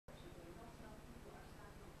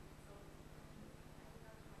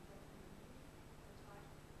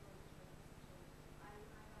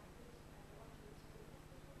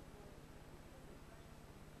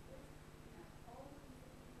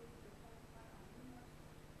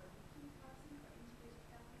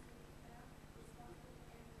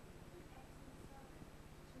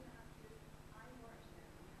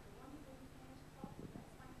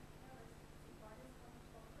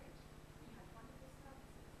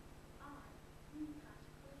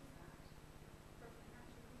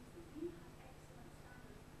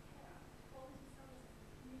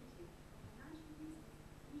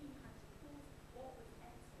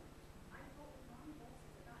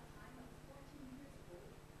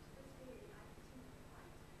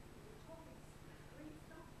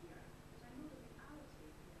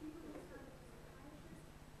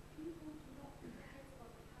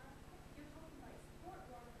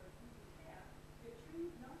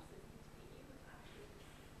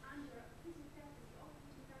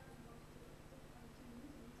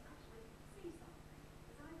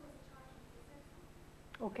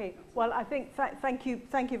Okay, well, I think thank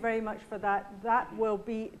you very much for that. That will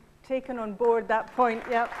be taken on board, that point,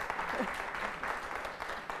 yep.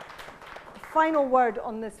 Final word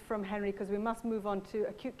on this from Henry, because we must move on to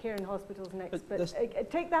acute care in hospitals next. But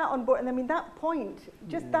take that on board, and I mean that point,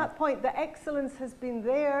 just that point, the excellence has been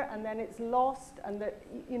there, and then it's lost, and that,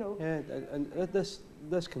 you know. Yeah, and this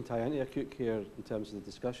can tie into acute care in terms of the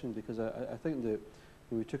discussion, because I think that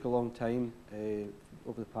we took a long time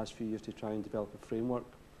over the past few years to try and develop a framework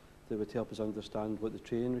that would help us understand what the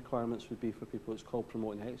training requirements would be for people. It's called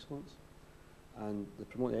Promoting Excellence, and the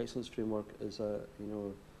Promoting Excellence framework is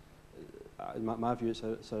in my view,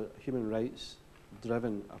 it's a human rights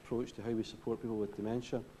driven approach to how we support people with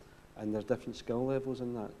dementia, and there's different skill levels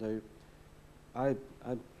in that. Now,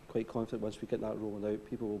 I'm quite confident once we get that rolling out,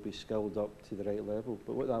 people will be skilled up to the right level,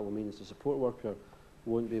 but what that will mean is the support worker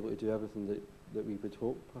won't be able to do everything that we would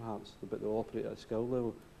hope, perhaps, but they'll operate at a skill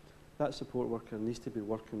level. That support worker needs to be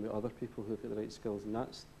working with other people who've got the right skills, and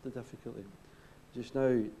that's the difficulty. Just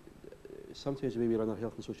now, sometimes the way we run our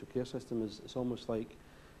health and social care system is it's almost like,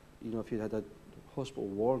 you know, if you had a hospital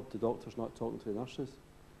ward, the doctor's not talking to the nurses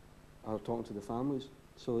or talking to the families.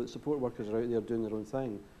 So the support workers are out there doing their own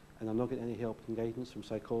thing, and they're not getting any help and guidance from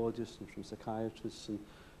psychologists and from psychiatrists. And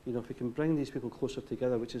you know, if we can bring these people closer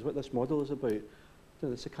together, which is what this model is about, you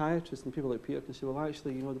know, the psychiatrists and people like Peter can say, well,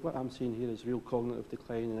 actually, you know, what I'm seeing here is real cognitive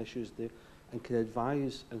decline and issues there, and can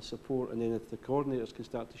advise and support. And then if the coordinators can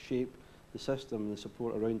start to shape the system and the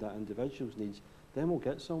support around that individual's needs, then we'll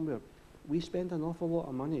get somewhere. We spend an awful lot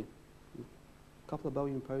of money, a couple of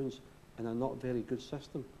 £1 billion, in a not very good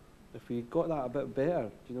system. If we got that a bit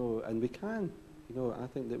better, you know, and we can, you know, I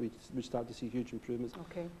think that we'd start to see huge improvements.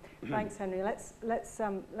 Okay, thanks, Henry.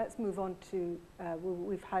 Let's move on to.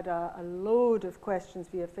 We've had a load of questions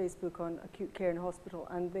via Facebook on acute care in hospital,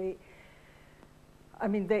 and they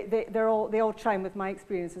all chime with my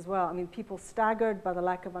experience as well. I mean, people staggered by the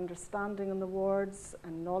lack of understanding on the wards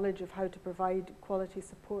and knowledge of how to provide quality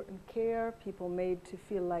support and care. People made to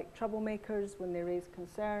feel like troublemakers when they raise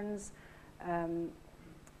concerns.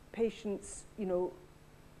 Patients, you know,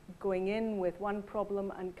 going in with one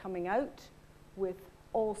problem and coming out with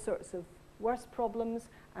all sorts of worse problems,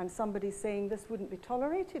 and somebody saying this wouldn't be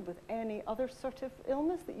tolerated with any other sort of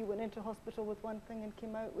illness, that you went into hospital with one thing and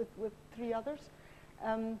came out with 3 others.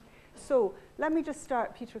 So let me just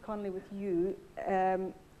start, Peter Connolly, with you.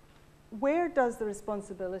 Where does the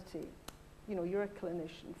responsibility, you know, you're a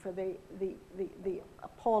clinician, for the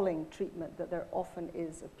appalling treatment that there often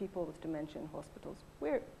is of people with dementia in hospitals,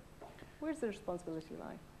 where's the responsibility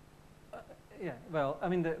lie? Yeah, well, I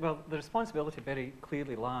mean, the responsibility very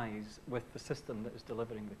clearly lies with the system that is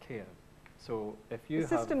delivering the care. So if you The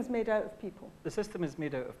system's made out of people. The system is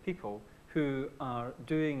made out of people who are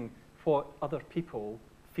doing what other people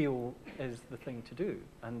feel is the thing to do,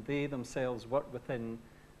 and they themselves work within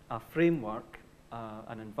a framework,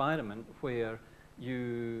 an environment where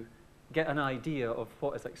you get an idea of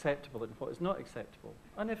what is acceptable and what is not acceptable.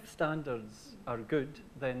 And if standards are good,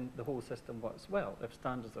 then the whole system works well. If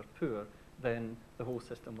standards are poor, then the whole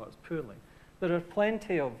system works poorly. There are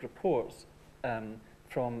plenty of reports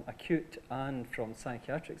from acute and from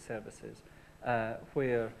psychiatric services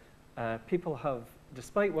where people have,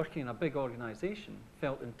 despite working in a big organisation,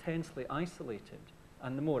 felt intensely isolated.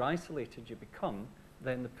 And the more isolated you become,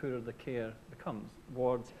 then the poorer the care becomes.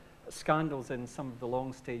 Wards, scandals in some of the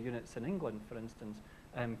long-stay units in England, for instance,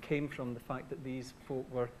 came from the fact that these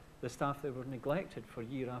folk were, the staff there were neglected for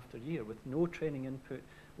year after year, with no training input,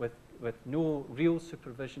 with no real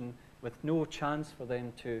supervision, with no chance for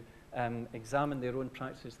them to examine their own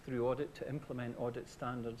practices through audit, to implement audit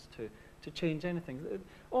standards, to change anything.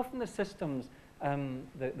 Often the systems,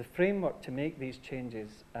 the framework to make these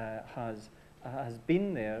changes has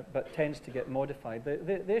been there, but tends to get modified.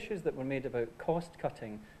 The issues that were made about cost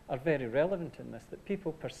cutting are very relevant in this, that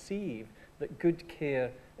people perceive that good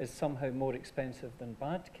care is somehow more expensive than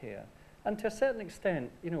bad care. And to a certain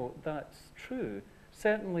extent, you know, that's true.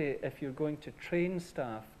 Certainly if you're going to train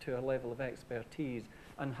staff to a level of expertise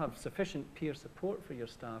and have sufficient peer support for your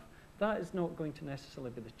staff, that is not going to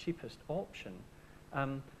necessarily be the cheapest option.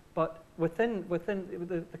 But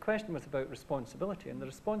the question was about responsibility, and the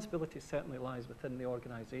responsibility certainly lies within the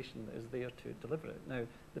organisation that is there to deliver it. Now,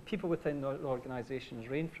 the people within the organisations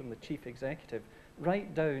range from the chief executive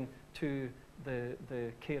right down to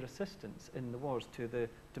the care assistants in the wards, to the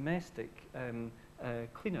domestic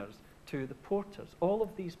cleaners, to the porters. All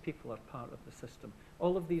of these people are part of the system.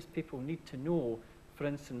 All of these people need to know, for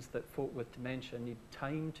instance, that folk with dementia need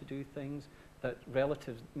time to do things, that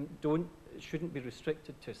relatives shouldn't be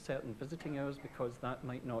restricted to certain visiting hours because that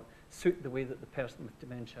might not suit the way that the person with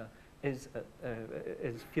dementia is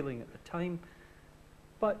feeling at the time.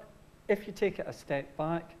 But if you take it a step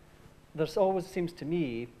back, there's always seems to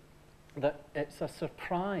me that it's a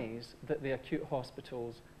surprise that the acute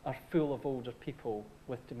hospitals are full of older people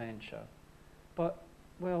with dementia. But,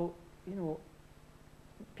 well, you know,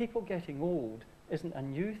 people getting old isn't a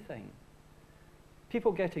new thing.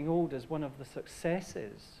 People getting old is one of the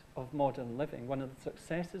successes of modern living, one of the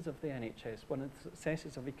successes of the NHS, one of the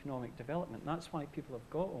successes of economic development. That's why people have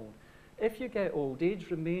got old. If you get old,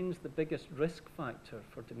 age remains the biggest risk factor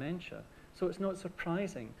for dementia. So it's not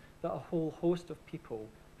surprising that a whole host of people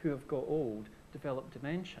who have got old develop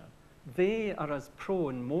dementia. They are as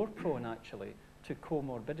prone, more prone actually, to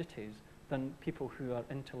comorbidities than people who are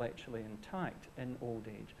intellectually intact in old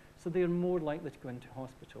age. So they are more likely to go into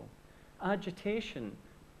hospital. Agitation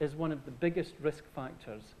is one of the biggest risk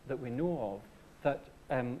factors that we know of that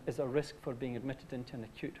is a risk for being admitted into an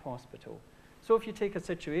acute hospital. So if you take a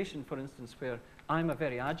situation, for instance, where I'm a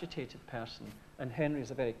very agitated person and Henry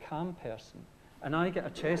is a very calm person, and I get a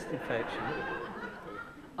chest infection,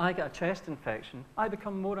 I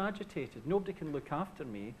become more agitated. Nobody can look after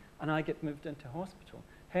me, and I get moved into hospital.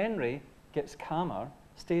 Henry gets calmer,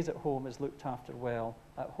 stays at home, is looked after well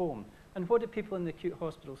at home. And what do people in the acute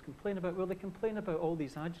hospitals complain about? Well, they complain about all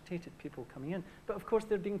these agitated people coming in. But of course,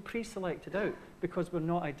 they're being pre-selected out because we're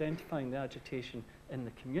not identifying the agitation in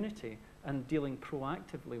the community and dealing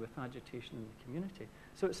proactively with agitation in the community.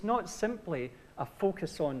 So it's not simply a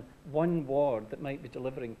focus on one ward that might be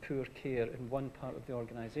delivering poor care in one part of the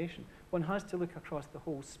organisation. One has to look across the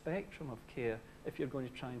whole spectrum of care if you're going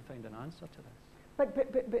to try and find an answer to this.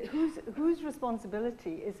 But whose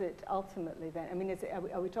responsibility is it ultimately then? I mean,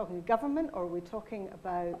 are we talking government, or are we talking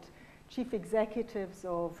about chief executives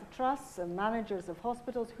of trusts and managers of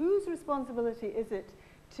hospitals? Whose responsibility is it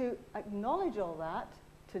to acknowledge all that,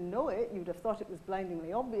 to know it? You'd have thought it was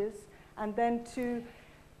blindingly obvious, and then to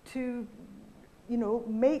you know,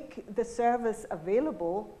 make the service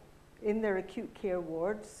available in their acute care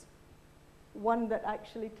wards one that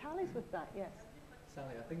actually tallies with that. Yes.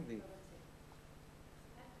 Sally, I think the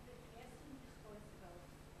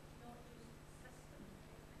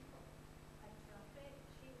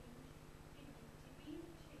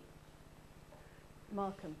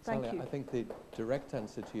Malcolm, thank Sally, you. I think the direct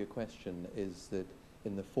answer to your question is that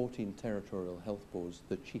in the 14 territorial health boards,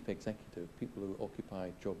 the chief executive, people who occupy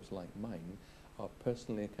jobs like mine, are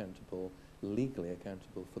personally accountable, legally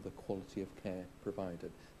accountable for the quality of care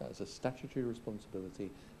provided. That is a statutory responsibility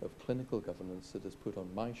of clinical governance that is put on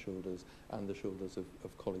my shoulders and the shoulders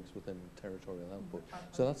of colleagues within territorial health board.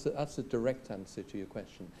 So that's a direct answer to your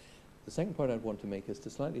question. The second point I'd want to make is to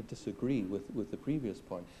slightly disagree with the previous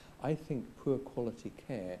point. I think poor quality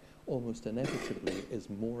care almost inevitably is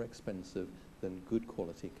more expensive than good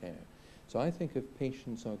quality care. So I think if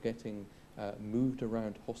patients are getting moved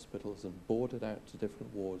around hospitals and boarded out to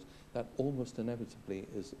different wards, that almost inevitably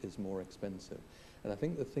is more expensive. And I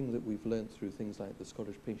think the thing that we've learned through things like the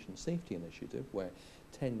Scottish Patient Safety Initiative, where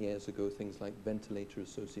 10 years ago things like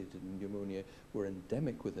ventilator-associated pneumonia were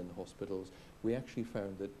endemic within hospitals, we actually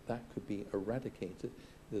found that that could be eradicated.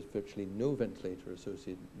 There's virtually no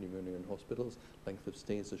ventilator-associated pneumonia in hospitals. Length of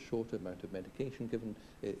stays is shorter, amount of medication given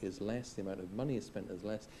is less, the amount of money is spent is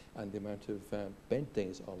less, and the amount of bed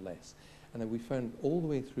days are less. And then we found all the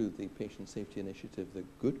way through the Patient Safety Initiative that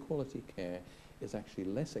good quality care is actually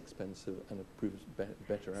less expensive and improves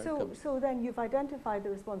better outcomes. So then you've identified the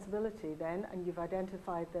responsibility then, and you've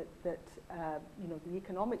identified that you know, the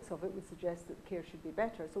economics of it would suggest that the care should be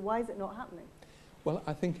better. So why is it not happening? Well,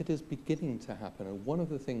 I think it is beginning to happen, and one of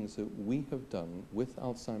the things that we have done with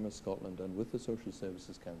Alzheimer's Scotland and with the Social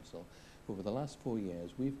Services Council over the last 4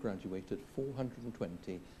 years, we've graduated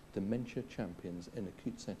 420 dementia champions in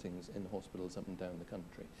acute settings in hospitals up and down the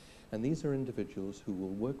country. And these are individuals who will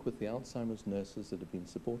work with the Alzheimer's nurses that have been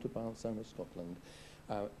supported by Alzheimer's Scotland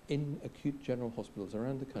in acute general hospitals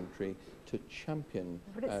around the country to champion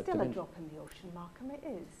But it's still a drop in the ocean, Malcolm, it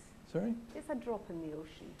is. Sorry? It's a drop in the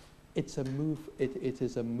ocean. It's a move, it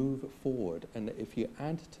is a move forward, and if you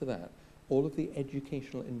add to that all of the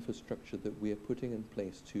educational infrastructure that we are putting in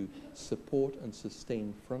place to support and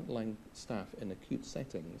sustain frontline staff in acute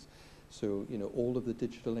settings, so, you know, all of the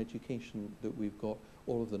digital education that we've got,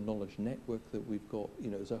 all of the knowledge network that we've got, you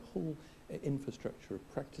know, there's a whole infrastructure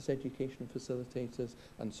of practice education facilitators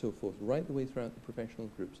and so forth, right the way throughout the professional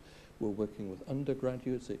groups. We're working with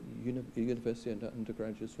undergraduates at university and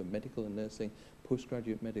undergraduates for medical and nursing,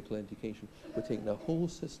 postgraduate medical education. We're taking a whole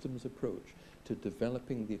systems approach to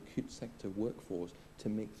developing the acute sector workforce to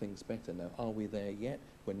make things better. Now, are we there yet?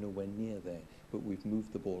 We're nowhere near there, but we've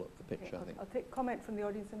moved the ball up the pitch, Okay, I think. I'll take comment from the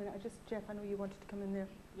audience in a minute. Jeff, I know you wanted to come in there.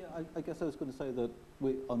 Yeah, I guess I was going to say that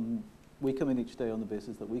we come in each day on the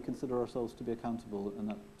basis that we consider ourselves to be accountable, and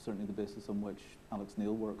that's certainly the basis on which Alex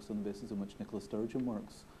Neil works and the basis on which Nicola Sturgeon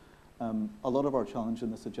works. A lot of our challenge in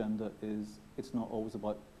this agenda is it's not always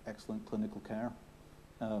about excellent clinical care.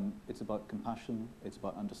 It's about compassion, it's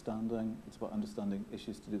about understanding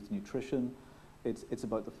issues to do with nutrition. It's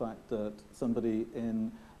about the fact that somebody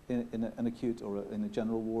in an acute or in a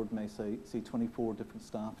general ward may see 24 different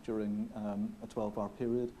staff during a 12-hour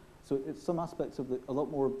period. So some aspects of a lot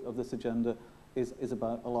more of this agenda is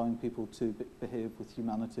about allowing people to behave with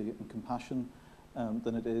humanity and compassion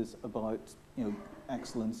than it is about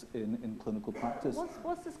excellence in clinical practice.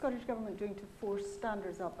 What's the Scottish Government doing to force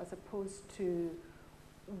standards up as opposed to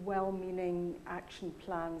well-meaning action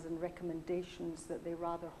plans and recommendations that they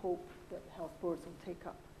rather hope that health boards will take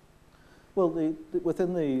up? Well,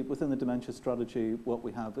 within the dementia strategy, what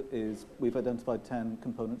we have is we've identified 10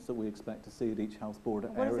 components that we expect to see at each health board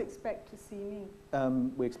area. What does expect to see mean?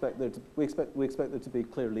 We expect there to be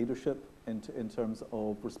clear leadership in terms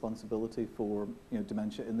of responsibility for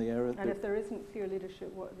dementia in the area. And if there isn't clear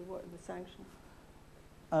leadership, what are the sanctions?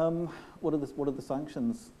 What are the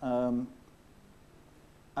sanctions?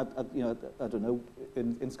 I don't know.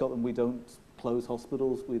 In Scotland, we don't close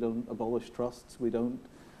hospitals, we don't abolish trusts, we don't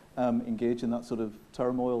engage in that sort of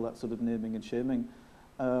turmoil, that sort of naming and shaming.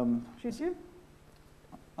 Should you?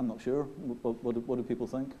 I'm not sure. What do people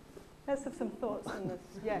think? Let's have some thoughts on this.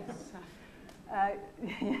 Yes.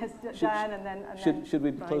 Yes, Dan, and then should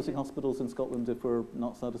we be closing hospitals in Scotland if we're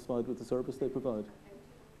not satisfied with the service they provide?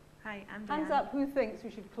 Hi, I'm Diane. Hands up, who thinks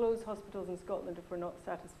we should close hospitals in Scotland if we're not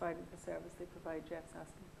satisfied with the service they provide? Jeff's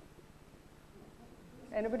asking.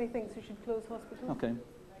 Anybody thinks we should close hospitals? Okay.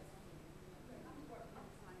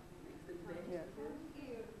 Yeah.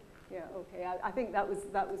 Yeah. Okay. I think that was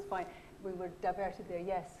fine. We were diverted there.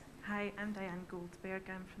 Yes. Hi, I'm Diane Goldberg.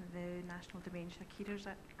 I'm from the National Dementia Carers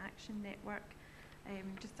Action Network.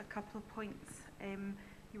 Just a couple of points.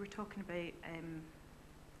 You were talking about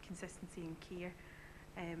consistency in care.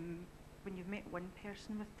 When you've met one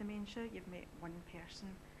person with dementia, you've met one person.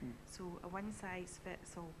 So a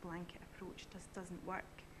one-size-fits-all blanket approach just doesn't work.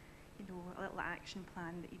 You know, a little action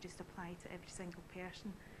plan that you just apply to every single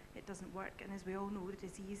person, it doesn't work. And as we all know, the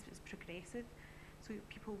disease is progressive. So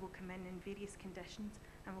people will come in various conditions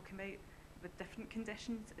and will come out with different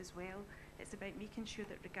conditions as well. It's about making sure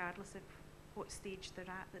that regardless of what stage they're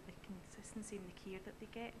at, that the consistency in the care that they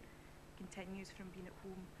get continues from being at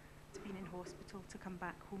home to being in hospital to come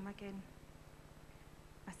back home again.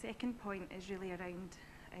 My second point is really around,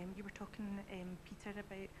 you were talking, Peter,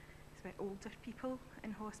 about older people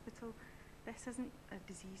in hospital. This isn't a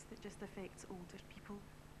disease that just affects older people.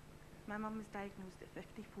 My mum was diagnosed at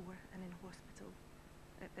 54 and in hospital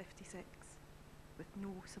at 56 with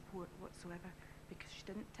no support whatsoever because she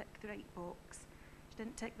didn't tick the right box. She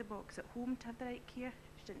didn't tick the box at home to have the right care.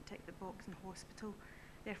 She didn't tick the box in hospital.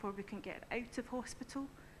 Therefore, we couldn't get her out of hospital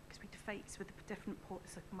because we had fights with different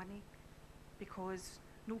pots of money because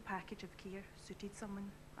no package of care suited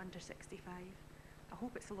someone under 65. I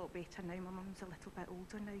hope it's a lot better now. My mum's a little bit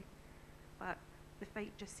older now, but the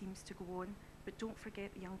fight just seems to go on. But don't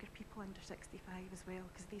forget the younger people under 65 as well,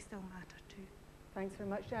 because they still matter too. Thanks very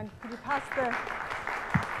much, Jan. Could you pass the...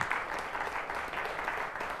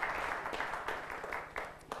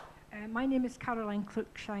 My name is Caroline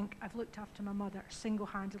Cruikshank. I've looked after my mother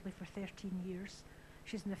single-handedly for 13 years.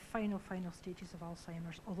 She's in the final stages of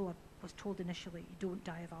Alzheimer's, although I was told initially you don't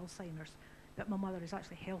die of Alzheimer's. But my mother is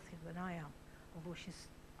actually healthier than I am, although she's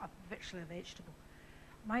virtually a vegetable.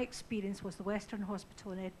 My experience was the Western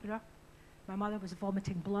Hospital in Edinburgh. My mother was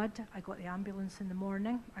vomiting blood. I got the ambulance in the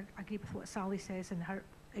morning. I agree with what Sally says in her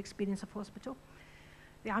experience of hospital.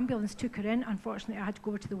 The ambulance took her in. Unfortunately, I had to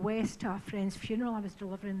go over to the west to a friend's funeral. I was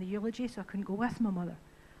delivering the eulogy, so I couldn't go with my mother.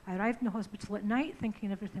 I arrived in the hospital at night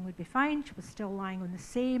thinking everything would be fine. She was still lying on the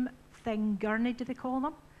same thing, gurney, do they call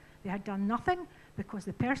them? They had done nothing because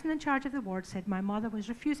the person in charge of the ward said my mother was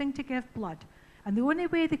refusing to give blood. And the only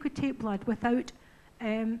way they could take blood without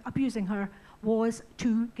abusing her was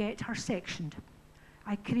to get her sectioned.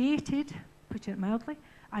 I created, putting it mildly,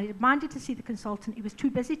 I demanded to see the consultant. He was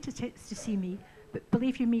too busy to see me, but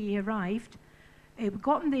believe you me, he arrived. We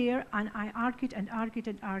got him there, and I argued and argued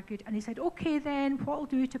and argued, and he said, okay then, what we'll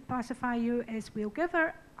do to pacify you is we'll give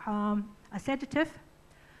her a sedative,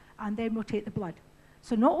 and then we'll take the blood.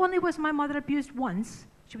 So not only was my mother abused once,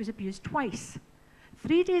 she was abused twice.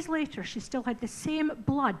 3 days later, she still had the same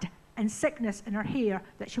blood and sickness in her hair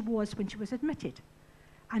that she was when she was admitted.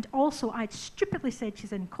 And also, I'd stupidly said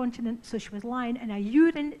she's incontinent, so she was lying in a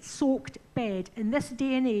urine-soaked bed in this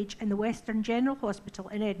day and age in the Western General Hospital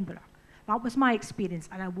in Edinburgh. That was my experience,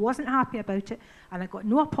 and I wasn't happy about it, and I got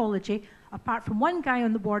no apology, apart from one guy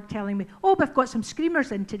on the board telling me, oh, we've got some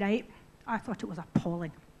screamers in tonight. I thought it was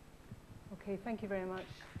appalling. Okay, thank you very much.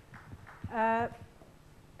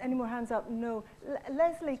 Any more hands up? No.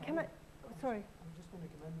 Leslie, can I... Oh, sorry. I'm just going to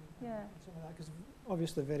come in Yeah. on some of that, because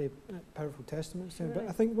obviously very powerful testaments there. Right. But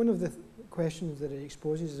I think one of the questions that it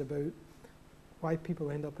exposes is about why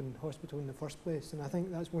people end up in hospital in the first place. And I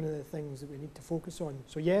think that's one of the things that we need to focus on.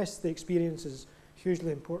 So yes, the experience is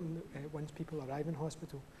hugely important once people arrive in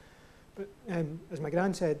hospital. But as my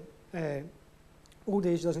gran said, old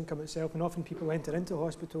age doesn't come itself, and often people enter into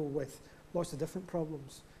hospital with lots of different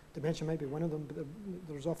problems. Dementia might be one of them, but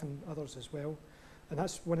there's often others as well. And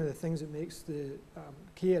that's one of the things that makes the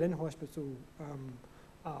care in hospital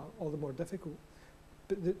all the more difficult.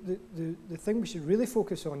 But the thing we should really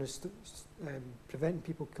focus on is preventing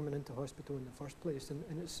people coming into hospital in the first place. And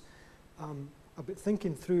it's about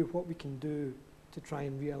thinking through what we can do to try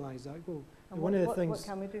and realise that goal. And one of the what things,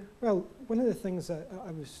 can we do? well, one of the things that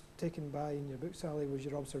I was taken by in your book, Sally, was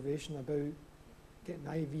your observation about getting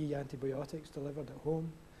IV antibiotics delivered at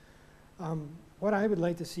home. What I would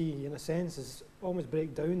like to see, in a sense, is almost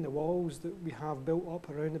break down the walls that we have built up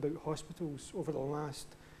around about hospitals over the last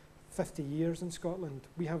 50 years in Scotland.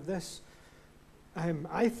 We have this,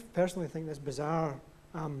 I personally think, this bizarre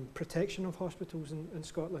protection of hospitals in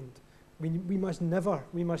Scotland. We must never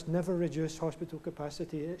reduce hospital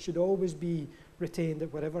capacity. It should always be retained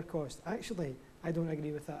at whatever cost. Actually, I don't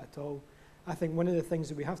agree with that at all. I think one of the things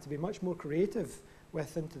that we have to be much more creative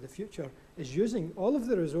with into the future is using all of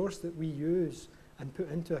the resource that we use and put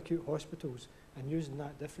into acute hospitals and using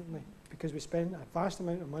that differently, because we spend a vast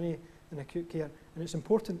amount of money in acute care, and it's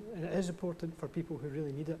important, and it is important for people who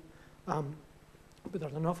really need it. But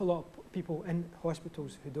there's an awful lot of people in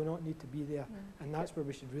hospitals who do not need to be there, and that's where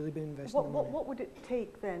we should really be investing the money. What would it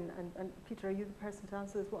take then, and Peter, are you the person to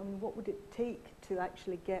answer this? I mean, what would it take to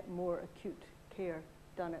actually get more acute care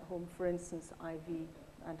done at home, for instance, IV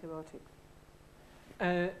antibiotics?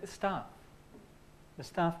 Staff. The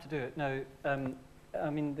staff to do it. Now, I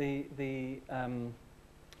mean,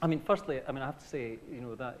 firstly, I have to say,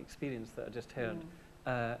 that experience that I just heard,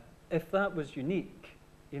 if that was unique,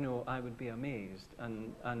 I would be amazed.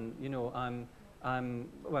 And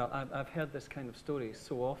I've heard this kind of story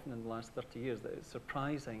so often in the last 30 years that it's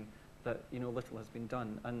surprising that, little has been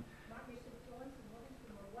done. And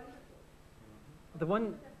the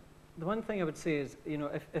one thing I would say is,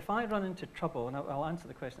 if I run into trouble, and I'll answer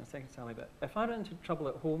the question in a second, Sally, but if I run into trouble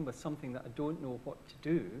at home with something that I don't know what to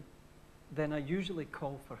do, then I usually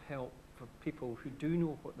call for help for people who do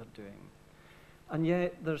know what they're doing. And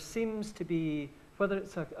yet there seems to be, whether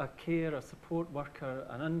it's a care, a support worker,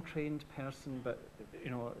 an untrained person, but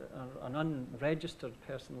an unregistered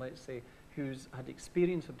person, let's say, who's had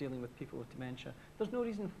experience of dealing with people with dementia, there's no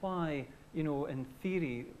reason why, in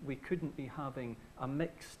theory, we couldn't be having a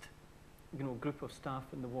mixed group of staff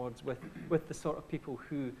in the wards with the sort of people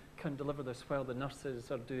who can deliver this while the nurses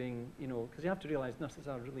are doing, because you have to realise nurses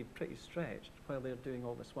are really pretty stretched while they're doing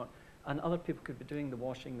all this work. And other people could be doing the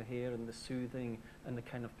washing the hair and the soothing and the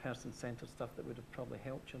kind of person-centred stuff that would have probably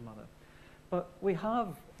helped your mother. But we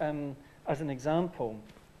have, as an example,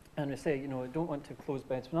 and we say, don't want to close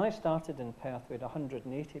beds. When I started in Perth, we had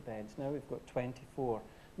 180 beds. Now we've got 24.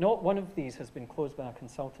 Not one of these has been closed by a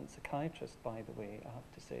consultant psychiatrist, by the way, I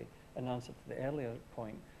have to say, in answer to the earlier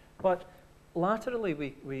point. But laterally,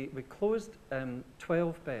 we closed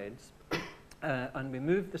 12 beds and we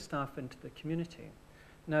moved the staff into the community.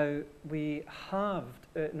 Now, we halved,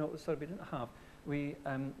 we didn't halve, we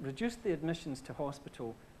reduced the admissions to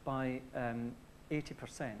hospital by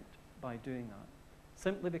 80% by doing that,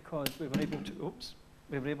 simply because we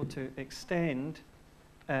were able to extend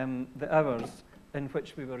the hours in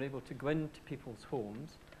which we were able to go into people's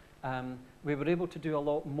homes. We were able to do a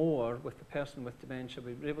lot more with the person with dementia.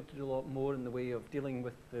 We were able to do a lot more in the way of dealing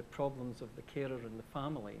with the problems of the carer and the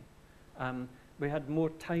family. We had more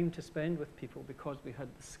time to spend with people because we had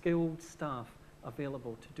the skilled staff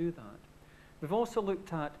available to do that. We've also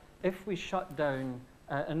looked at, if we shut down,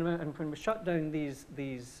 and when we shut down these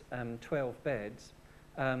 12 beds,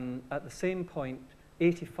 at the same point,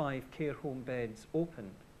 85 care home beds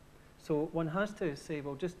opened. So one has to say,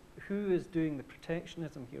 well, just who is doing the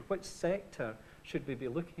protectionism here? Which sector should we be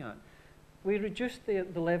looking at? We reduced the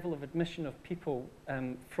level of admission of people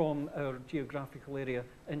from our geographical area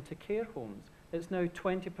into care homes. It's now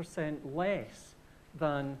 20% less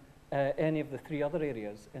than any of the 3 other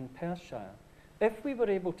areas in Perthshire. If we were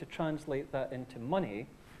able to translate that into money,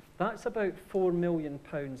 that's about £4 million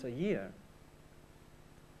a year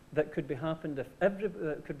that could be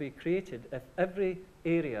could be created if every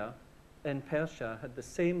area in Perthshire had the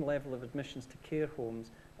same level of admissions to care homes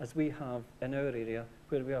as we have in our area,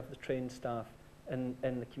 where we have the trained staff in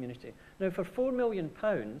the community. Now, for £4 million,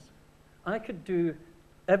 I could do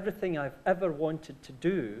everything I've ever wanted to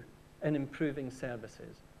do in improving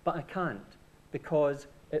services, but I can't, because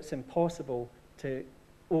it's impossible to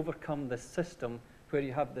overcome this system where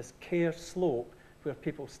you have this care slope where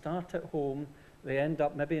people start at home, they end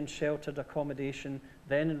up maybe in sheltered accommodation,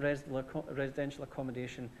 then in residential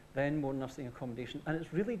accommodation, then more nursing accommodation, and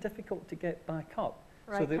it's really difficult to get back up.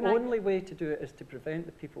 Right, so the only way to do it is to prevent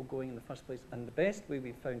the people going in the first place, and the best way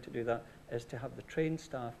we've found to do that is to have the trained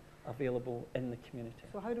staff available in the community.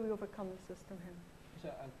 So how do we overcome the system here? So,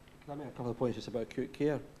 can I make a couple of points just about acute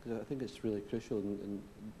care? Because I think it's really crucial, and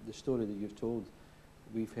the story that you've told,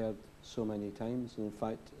 we've heard so many times. And in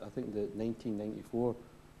fact, I think that 1994, I was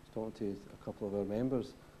talking to a couple of our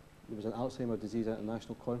members, there was an Alzheimer's Disease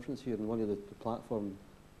International Conference here, and one of the platform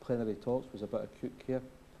plenary talks was about acute care.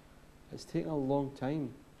 It's taken a long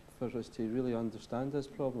time for us to really understand this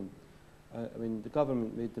problem. I mean, the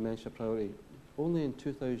government made dementia a priority only in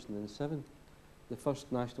 2007. The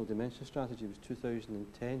first national dementia strategy was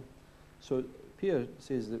 2010. So Peter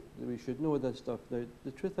says that we should know this stuff. Now,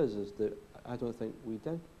 the truth is that I don't think we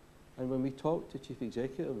did. And when we talk to chief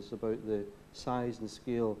executives about the size and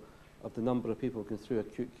scale of the number of people going through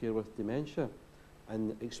acute care with dementia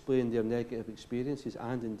and explain their negative experiences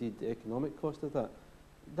and indeed the economic cost of that,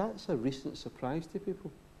 that's a recent surprise to people.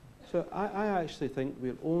 So I actually think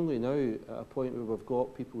we're only now at a point where we've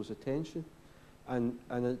got people's attention, and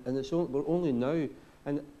we're only now,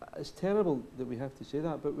 and it's terrible that we have to say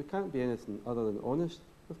that, but we can't be anything other than honest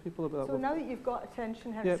with people about that. So now that you've got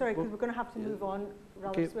attention, Henry, Yeah, sorry, well, because we're going to have to move on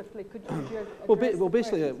rather okay. swiftly. Could you Well,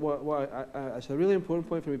 basically, it's a really important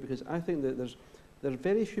point for me, because I think that there are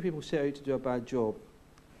very few people set out to do a bad job.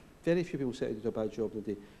 Very few people set out to do a bad job in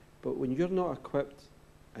the day. But when you're not equipped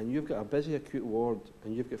and you've got a busy acute ward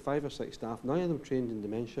and you've got 5 or 6 staff, none of them trained in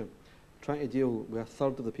dementia, trying to deal with a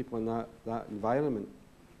third of the people in that environment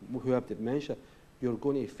who have dementia, you're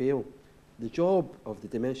going to fail. The job of the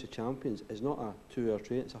dementia champions is not a 2-hour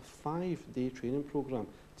training, it's a 5-day training programme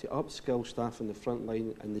to upskill staff in the front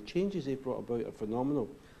line, and the changes they've brought about are phenomenal.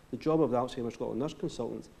 The job of the Alzheimer's Scotland nurse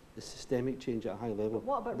consultants is systemic change at a high level. But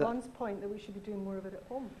what about Ron's point that we should be doing more of it at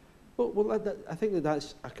home? Well, I think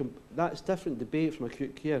that's different debate from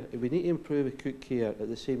acute care. If we need to improve acute care at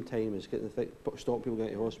the same time as getting stop people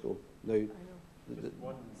getting to hospital. Now, I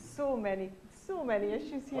know. So many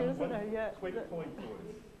issues here, isn't there? Yeah. Quick point though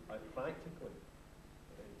is, practically,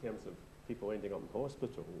 in terms of people ending up in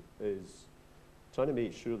hospital, is trying to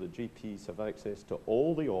make sure that GPs have access to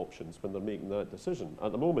all the options when they're making that decision.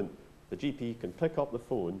 At the moment, the GP can pick up the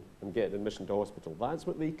phone and get admission to hospital. That's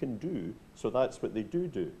what they can do, so that's what they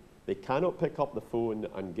do. They cannot pick up the phone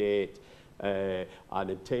and get an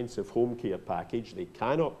intensive home care package. They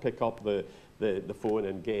cannot pick up the phone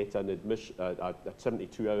and get an admission, a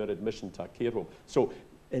 72-hour admission to a care home. So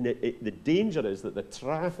the danger is that the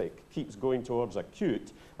traffic keeps going towards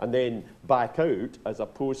acute and then back out, as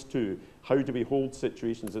opposed to how do we hold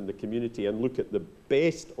situations in the community and look at the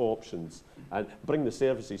best options and bring the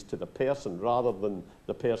services to the person rather than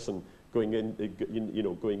the person going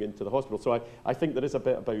into the hospital. So I think there is a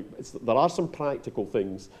bit about, there are some practical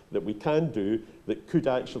things that we can do that could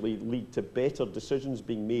actually lead to better decisions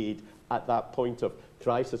being made at that point of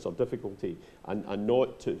crisis or difficulty, and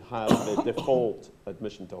not to have the default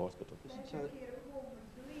admission to hospital.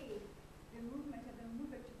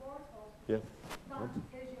 Yeah. That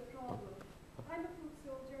is your problem. I'm a food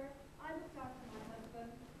soldier. I looked after my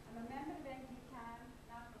husband. I'm a member of NGCAN,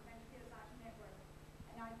 National Dementia Care Action Network.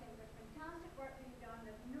 And I think there's fantastic work being done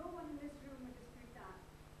that no one in this room would dispute that.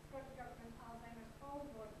 Scottish Government, Alzheimer's, all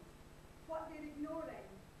important. What they're ignoring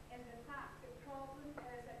is the fact that the problem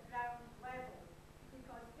is at ground level.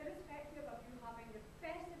 Because irrespective of you having the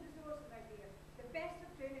best of resources out there, the best of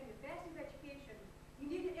training, the best of education, you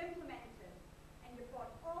need to implement it. And you've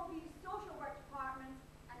got all these social work departments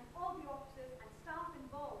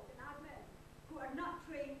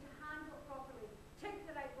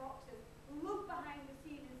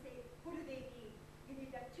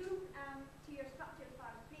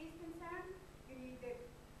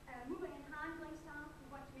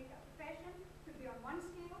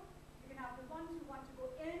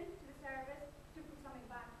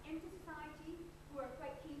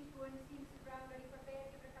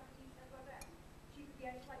be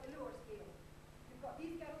a slightly lower scale. You've got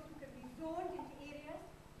these girls who can be zoned into areas.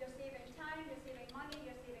 You're saving time, you're saving money,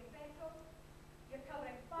 you're saving petrol. You're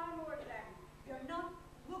covering far more ground. You're not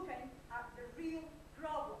looking at the real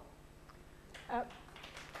problem.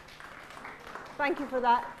 Thank you for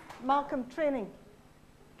that. Malcolm, training.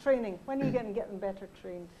 Training. When are you going to get them better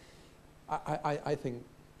trained? I think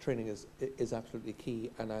training is absolutely key,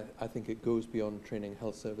 and I think it goes beyond training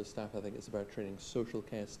health service staff. I think it's about training social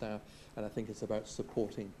care staff, and I think it's about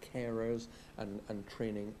supporting carers and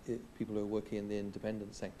training people who are working in the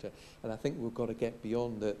independent sector. And I think we've got to get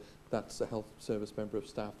beyond that. That's a health service member of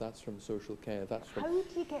staff. That's from social care. That's from. How do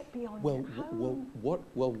you get beyond well, it?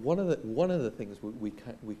 one of the things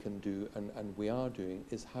we can do and we are doing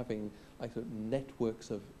is having networks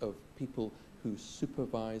of people who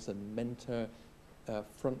supervise and mentor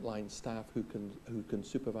frontline staff who can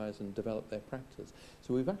supervise and develop their practice.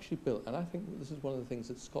 So we've actually built, and I think this is one of the things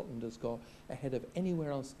that Scotland has got ahead of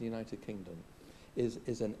anywhere else in the United Kingdom,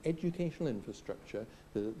 is an educational infrastructure.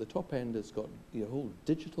 The top end has got a whole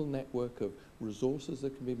digital network of resources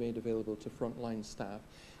that can be made available to frontline staff,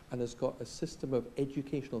 and has got a system of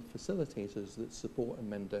educational facilitators that support and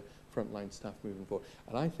mentor frontline staff moving forward.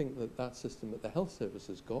 And I think that system that the health service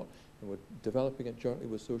has got, and we're developing it jointly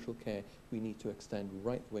with social care, we need to extend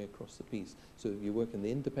right the way across the piece. So if you work in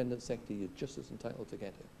the independent sector, you're just as entitled to get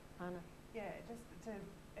it. Anna? Yeah, just to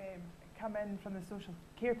come in from the social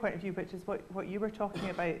care point of view, which is what you were talking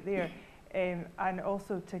about there, and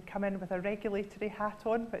also to come in with a regulatory hat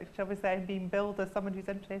on, which obviously I'm being billed as someone who's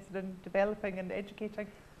interested in developing and educating,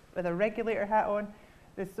 with a regulator hat on.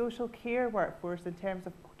 The social care workforce in terms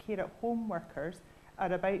of care at home workers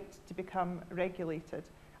are about to become regulated,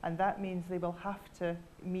 and that means they will have to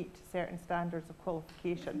meet certain standards of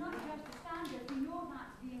qualification. It's not just the standards, we know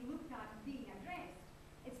that's being looked at and being addressed.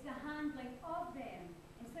 It's the handling of them.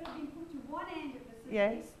 Instead of being put to one end of the city,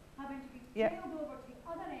 Yes. having to be Yep. trailed over to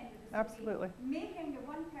the other end of the city, Absolutely. making the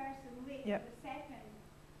one person late Yep. for the second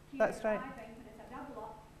care That's right. arriving when it's a double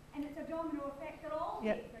up, and it's a domino effect. They're all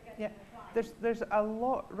Yep. late for getting Yep. the prize. There's a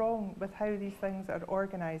lot wrong with how these things are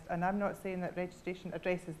organised, and I'm not saying that registration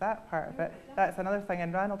addresses that part of it. That's another thing,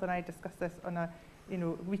 and Ranald and I discuss this on a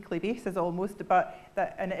weekly basis almost,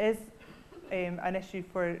 and it is an issue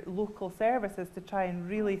for local services to try and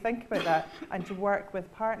really think about that and to work with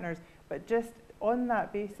partners. But just on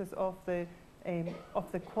that basis of the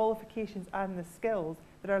qualifications and the skills,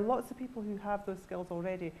 there are lots of people who have those skills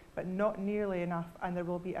already, but not nearly enough, and there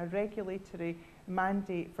will be a regulatory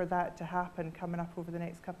mandate for that to happen coming up over the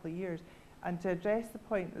next couple of years. And to address the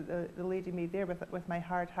point that the lady made there with my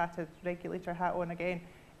hard-hatted regulator hat on again,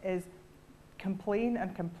 is complain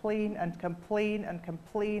and complain and complain and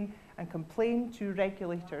complain and complain to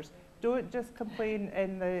regulators. Don't just complain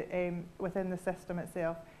in the within the system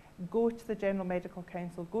itself. Go to the General Medical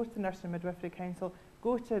Council, go to the Nursing and Midwifery Council,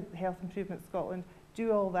 go to Health Improvement Scotland,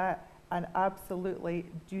 do all that, and absolutely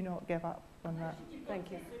do not give up on that.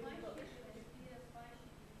 Thank you.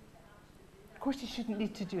 Of course you shouldn't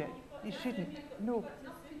need to do it. You shouldn't. No.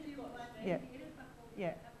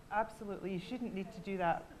 Yeah, absolutely. You shouldn't need to do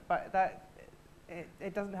that, but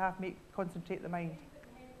it doesn't have to concentrate the mind.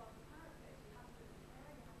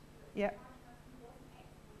 Yeah.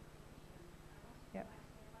 Yeah.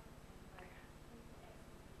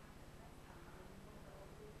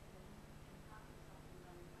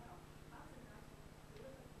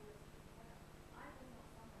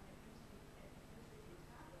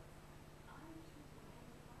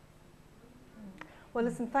 Well,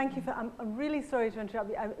 listen, thank you. I'm really sorry to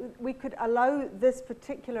interrupt you. We could allow this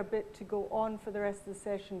particular bit to go on for the rest of the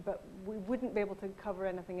session, but we wouldn't be able to cover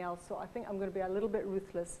anything else. So I think I'm going to be a little bit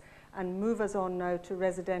ruthless and move us on now to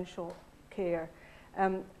residential care.